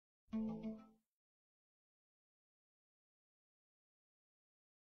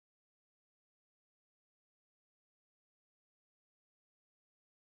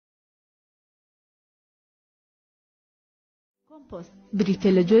کۆمپۆست بریتە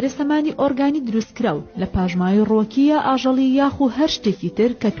لە جۆرە سەمانی ئۆرگانی دروستکراو لە پاژماوەی ڕۆکیە ئاژەڵی یاخو هەر شتێکی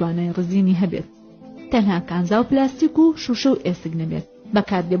تر کە توانای ڕزینی هەبێت. تەنها کانزا و پلاستیک و شوشە و ئێسک نەبێت.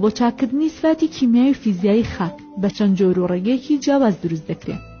 بەکاردێ بۆ چاکردنی سفاتی کیمیایی و فیزیایی خاک بە چەند جۆر و ڕێگەیەکی جیاواز دروست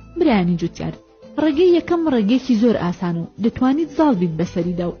دەکرێت. برایانی جوتیار، ڕێگەی یەکەم ڕێگەیەکی زۆر ئاسان و دەتوانیت زاڵ بیت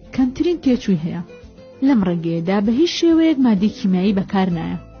بەسەریدا و کەمترین تێچووی هەیە. لەم ڕێگەیەدا بە هیچ شێوەیەک مادەی کیمیایی بەکار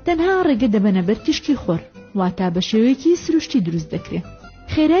نایە. تەنها ڕێگە دەبەنە بەر تیشکی خۆر، واتە بە شێوەیەکی سروشتی دروست دەکرێت.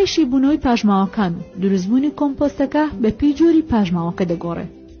 خێرایشی بوونەوەی پاژماوەکان و دروستبوونی کۆمپۆستەکە بە پێی جۆری پاژماوەکە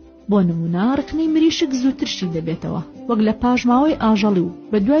دەگۆڕێت. بۆ نمونە ڕقنەی مریشک زووترشی دەبێتەوە وەک لە پاژماوەی ئاژەڵی و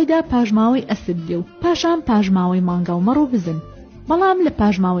بە دوایدا پاژماوەی ئەسید دێ و پاشان پاژماوەی مانگا و مەڕ و بزن. بەڵام لە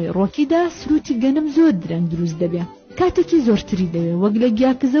پاژماوەی ڕۆکیدا سروتی گەنم زۆر درەنگ دروست دەبێت، کاتێکی زۆرتری دەوێت وەک لە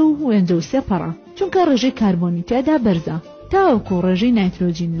گیاکزە و وێنجە و سێپەڕە، چونکە ڕێژەی کاربۆنی تیادا بەرزە. تاوەکو ڕێژەی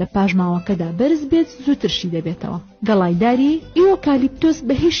نایترۆجین لە پاژماوەکەدا بەرز بێت زووترشی دەبێتەوە. گەڵایداری ئیوکالیپتۆس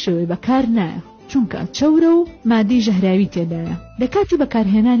بە هیچ شێوەی بەکار نایە، چونکە چەورە و مادەی ژەهراوی تێدایە. لە کاتی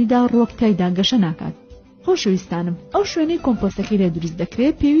بەکارهێنانیدا ڕۆک تایدا گەشە ناکات. خۆشەویستانم، ئەو شوێنەی کۆمپۆستەکەی لە دروست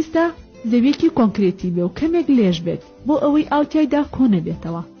دەکرێت پێویستە زەویەکی کۆنکرێتی بێ و کەمێک لێژ بێت بۆ ئەوەی ئاوتیایدا کۆ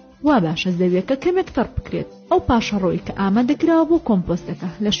نەبێتەوە. وا باشە زەویەکە کەمێک تەڕ بکرێت. ئەو پاشەڕۆی کە ئامادەکراوە بۆ کۆمپۆستەکە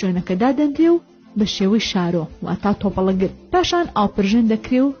لە شوێنەکەدا دەنرێ و بە شێوەی شارۆ واتا تۆپەڵەگر پاشان ئاوپرژێن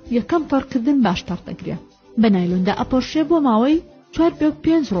دەکرێ و یەکەم تەڕکردن باش تەڕ دەکرێت. بە نایلۆندا ئەپۆشرێ بۆ ماوەی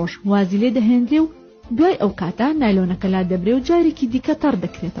 4-5 ڕۆژ وازی لێ دەهێنرێ و دوای ئەو کاتە نایلۆنەکە لا دەبرێ و جارێکی دیکە تەڕ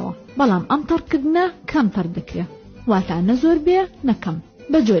دەکرێتەوە. بەڵام ئەم تەڕکردنە کەم تەڕ دەکرێت، واتە نەزۆر بێ نەکەم.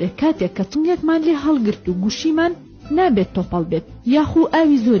 بە جۆرێک کاتێک کە چنگێکمان لێ هەڵگرت و گوشیمان نابێت تۆپەڵ بێت یاخو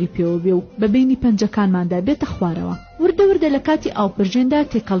ئاوی زۆری پێوە بێ و بە بینی پەنجەکانماندا بێتە خوارەوە. وردە وردە لە کاتی ئاوپرژێندا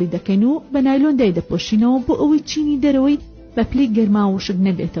تێکەڵی دەکەین و بە نایلۆن دای دەپۆشینەوە بۆ ئەوەی چینی دەرەوەی بە پلەی گەرما و وشک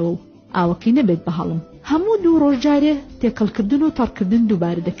نەبێتەوە و ئاوەکەی نەبێت بە هەڵم. هەموو 2 ڕۆژ جارێ تێکەڵکردن و تەڕکردن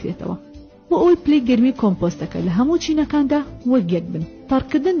دووبارە دەکرێتەوە بۆ ئەوەی پلەی گەرمی کۆمپۆستەکە لە هەموو چینەکاندا وەک یەک بن.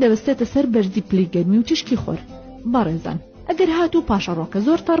 تەڕکردن دەبەستێتە سەر بەرزی پلەی گەرمی و تشکی خۆر. بەڕێزان، ئەگەر هاتوو پاشەڕۆکە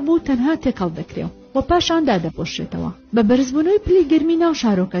زۆر تەڕ بوو تەنها تێکەڵ دەکرێت و پاشان دادەپۆشێتەوە. بە بەرزبوونەوەی پلەی گەرمی ناو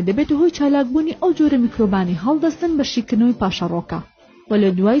شارۆکە دەبێت هۆی چالاکبوونی ئەو جۆرە میکرۆبانی هەڵدەستن بە شیکردنەوەی پاشەڕۆکە و لە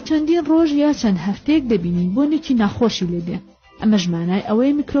دوای چەندین ڕۆژ یا چەند هەفتەیەک دەبینین بۆنێکی ناخۆشی لێدێ. ئەمەش مانای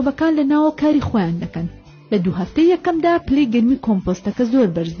ئەوەی میکرۆبەکان لە ناوە کاری خۆیان دەکەن. لە 2 هەفتەی یەکەمدا پلەی گەرمی کۆمپۆستەکە زۆر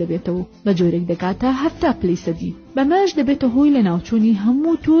بەرز دەبێتەوە بە جۆرێک دەکاتە 7 پلەی سەدی. بەمەش دەبێتە هۆی لە ناوچوونی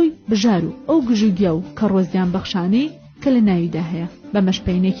هەموو تۆی بژار و ئەو گژوگیا و کە ڕۆزیان بەخشانەی کە لە ناویدا هەیە. بە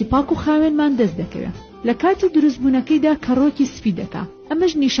مەشپەینێکی پاک و خاوێنمان دەست دەکەوێت. لە کاتی دروستبوونەکەیدا کەڕۆکی سپی دەکا.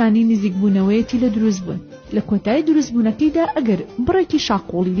 ئەمەش نیشانی نزیکبوونەوەیەتی لە دروستبوون. لە کۆتایی دروستبوونەکەیدا ئەگەر بڕێکی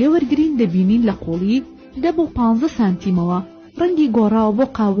شاقۆڵی لێوەرگرین دەبینین لە قۆڵی 10 بۆ 15 سانتیمەوە ڕەنگی گۆڕاوە بۆ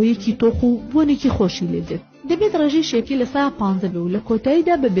قاوەیەکی تۆق و بۆنێکی خۆشی لێدێت. دەبێت ڕێژەی شێکی لە 15 بێ و لە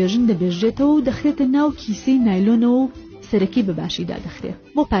کۆتاییدا بە بێژن دەبێژێتەوە و دەخرێتە ناو کیسەی نایلۆنەوە و سەرەکی بەباشیدا دەخرێت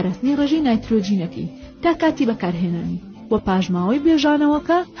بۆ پاراستنی ڕێژەی نایترۆجینەکەی تا کاتی بەکارهێنانی. و پاژماوەی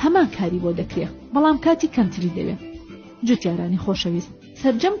بێژانەوەکە هەمان کاری بۆ دەکرێت، بەڵام کاتی کەمتری دەوێت. جوتیارانی خۆشەویست،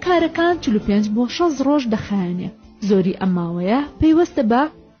 سەرجەم کارەکان 45 بۆ 60 ڕۆژ دەخایەنێ. زۆری ئەم ماوەیە پەیوەستە بە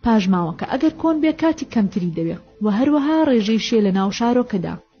پاژماوەکە ئەگەر کۆن بێ کاتی کەمتری دەوێت و هەروەها ڕێژەی شێ لە ناو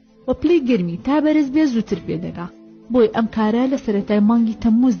شارۆکەدا و پلەی گەرمی تا بەرز بێ زووتر پێدەگا. بۆی ئەم کارە لە سەرەتای مانگی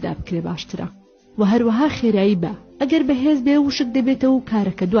تەمموزدا بکرێ باشترە. و هەروەها خێرایی بە ئەگەر بەهێز بێ وشک دەبێتەوە و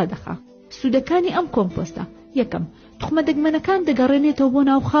کارەکە دوا دەخا. سوودەکانی ئەم کۆمپۆستە: یەکەم، تخمە دەگمەنەکان دەگەڕێنێتەوە بۆ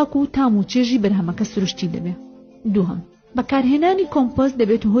ناو خاک و تام و چێژی بەرهەمەکە سروشتی دەبێت. دووهەم، بەکارهێنانی کۆمپۆست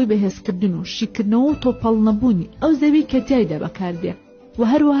دەبێت هۆی بەهێزکردن و شیکردنەوە و تۆپەڵ نەبوونی ئەو زەوی کە تیایدا بەکاردێت و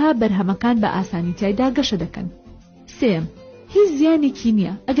هەروەها بەرهەمەکان بە ئاسانی تیایدا گەشە دەکەن. سێم، هیچ زیانێکی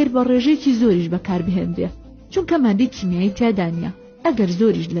نییە ئەگەر بە ڕێژەیەکی زۆریش بەکاربهێنرێت، چونکە مادەی کیمیایی تیادا نییە. ئەگەر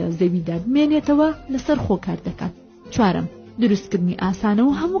زۆریش لە زەویدا بمێنێتەوە لەسەر خۆ کار دەکات. چوارەم، دروستکردنی ئاسانە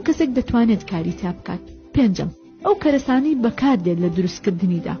و هەموو کەسێک دەتوانێت کاری تیا بکات. پێنجەم، ئەو کەرەسانی بەکاردێت لە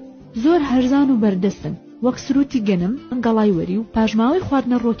دروستکردنیدا زۆر هەرزان و بەردەستن، وەک سروتی گەنم، گەڵای وەری و پاژماوەی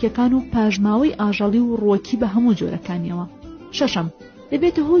خواردنە ڕۆکیەکان و پاژماوەی ئاژەڵی و ڕۆکی بە هەموو جۆرەکانیەوە. شەشەم،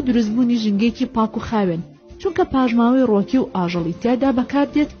 دەبێتە هۆی دروستبوونی ژنگێکی پاک و خاوێن، چونکە پاژماوەی ڕۆکی و ئاژەڵی تیادا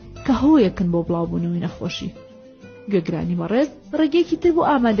بەکاردێت کە هۆیەکن بۆ بڵاوبوونەوەی نەخۆشی. گوێگرانی بەڕێز، ڕێگەیەکی تر بۆ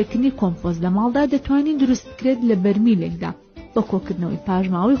ئامادەکردنی کۆمپۆست لە ماڵدا دەتوانین دروست بکرێت لە بەرمیلێکدا بە کۆکردنەوەی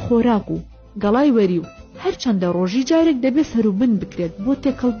پاژماوەی خۆراک و گەڵای وەری و هەر چەندە ڕۆژی جارێک دەبێت سەروبن بکرێت بۆ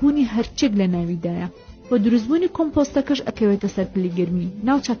تێکەڵبوونی هەرچێک لە ناویدایە و دروستبوونی کۆمپۆستەکەش ئەکەوێتە سەر پلی گەرمی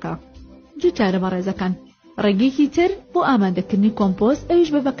ناوچەکە. جوتیارە بەڕێزەکان، ڕێگەیەکی تر بۆ ئامادەکردنی کۆمپۆست ئەویش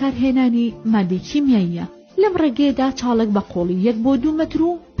بە بەکارهێنانی مادەی کیمیاییە. لەم ڕێگەیەدا چاڵک بە قۆڵی 1 بۆ 2 مەتر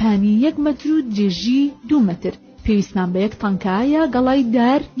و پانی 1 مەتر و درێژی 2 مەتر پێویستمان بە یەک تەنکا یا گەڵای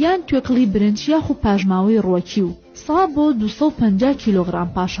دار یان توێکڵی برنج یاخو پاژماوەی ڕۆکی و سا بۆ 250 کیلۆغرام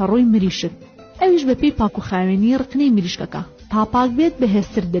پاشەڕۆی مریشک. ئەویش بە پێی پاکوخاوێنی ڕقنەی مریشکەکە تا پاک بێت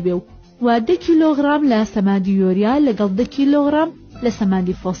بەهێزتر دەبێ و 10 کیلۆغرام لە سەمادی یۆریا لەگەڵ 10 کیلۆغرام لە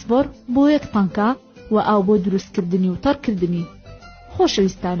سەمادی فۆسفۆر بۆ یەک تەنکا و ئاو بۆ دروستکردنی و تەڕکردنی.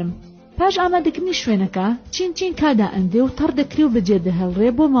 خۆشەویستانم، پاش ئامادەکردنی شوێنەکە چین کادا ئەندێ و تەڕ دەکرێ و بەجێ دەهێڵڕێ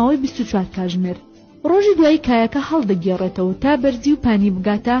بۆ ماوەی 24 کاتژمێر. ڕۆژی دوای کایەکە هەڵدەگێڕێتەوە تا بەرزی و پانی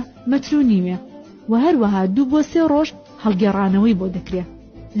بگاتە مەتر و نیوێ و هەروەها 2 بۆ 3 ڕۆژ هەڵگێڕانەوەی بۆ دەکرێت.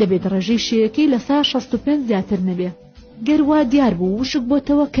 دەبێت ڕێژەی شێیەکەی لە سا 65 زیاتر نەبێ. گەروا دیار بوو وشک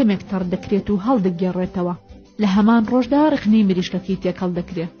بۆتەوە کەمێک تەڕ دەکرێت و هەڵدەگێڕێتەوە. لە هەمان ڕۆژدا ڕخنەی مریشکەکەی تێکەڵ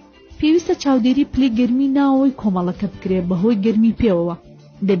دەکرێت. پێویستە چاودێری پلەی گەرمی ناوەوەی کۆمەڵەکە بکرێت بەهۆی گەرمی پێوەوە.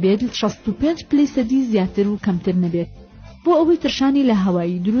 دەبێت 65 پلەی سەدی زیاتر و کەمتر نەبێت بۆ ئەوەی ترشانی لە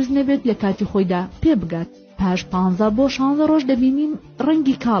هەوایی دروست نەبێت لە کاتی خۆیدا پێ بگات. پاش 15 بۆ 16 ڕۆژ دەبینین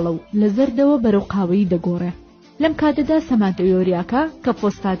ڕەنگی کاڵە و لە زەردەوە بەرەو قاوەیی دەگۆڕێ. لەم کاتەدا سەمادە یۆریاکە کە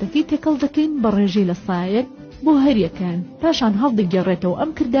فۆسفاتەکەی تێکەڵ دەکەین بە ڕێژەی لە سایەک بۆ هەریەکەن پاشان هەڵدەگێڕێتەوە.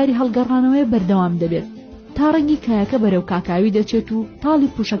 ئەم کردداری هەڵگەڕانەوەی بەردەوام دەبێت تا ڕەنگی کایەکە بەرەو کاکاوی دەچێت و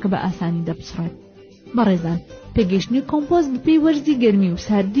تاڵی پوشەکە بە ئاسانی دەپسڕێت. بەڕێزان، پێگەیشتنی کۆمپۆست بپێی وەرزی گەرمی و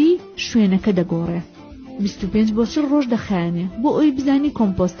ساردی شوێنەکە دەگۆڕێ. 25 بۆ 30 ڕۆژ دەخایەنێ بۆ ئەوی بزانی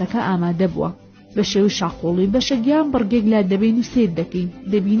کۆمپۆستەکە ئامادە بووە. بە شێوەی شاخۆڵی بەشێک یان بڕگێک لا دەبین و سیر دەکەین.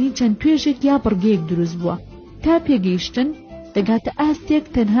 دەبینی چەند توێژێک یا بڕگەیەک دروست بووە. تا پێگەیشتن دەگاتە ئاستێک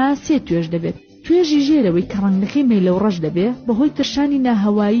تەنها 3 توێژ دەبێت. توێژی ژێرەوەی کە ڕەنگەکەی مەیلە و ڕەش دەبێ بەهۆی ترشانی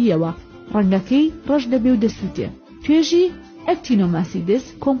ناهەواییەوە ڕەنگەکەی ڕەش دەبێ و دەسووتێ. توێژی ئەکتینۆماسیدس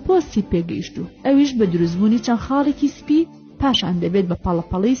کۆمپۆستی پێگەیشت و ئەویش بە دروستبوونی چەند خاڵێکی سپی پاشان دەبێت بە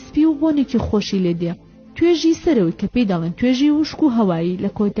پەڵەپەڵەی سپی و بۆنێکی خۆشی لێدێ. توێژی سەرەوەی کە پێی دەڵێن توێژی وشک و هەوایی لە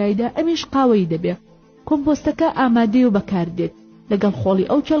کۆتاییدا ئەمیش قاوەی دەبێت. کۆمپۆستەکە ئامادەی و بەکاردێت لەگەڵ خۆڵی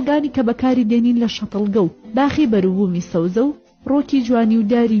ئەو چەلگانی کە بەکاری دێنین لە شەتڵگە و باخی بەروبوومی سەوزە و ڕۆکی جوانی و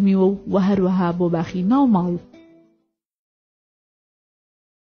داری میوە و هەروەها بۆ باخی ناو ماڵ.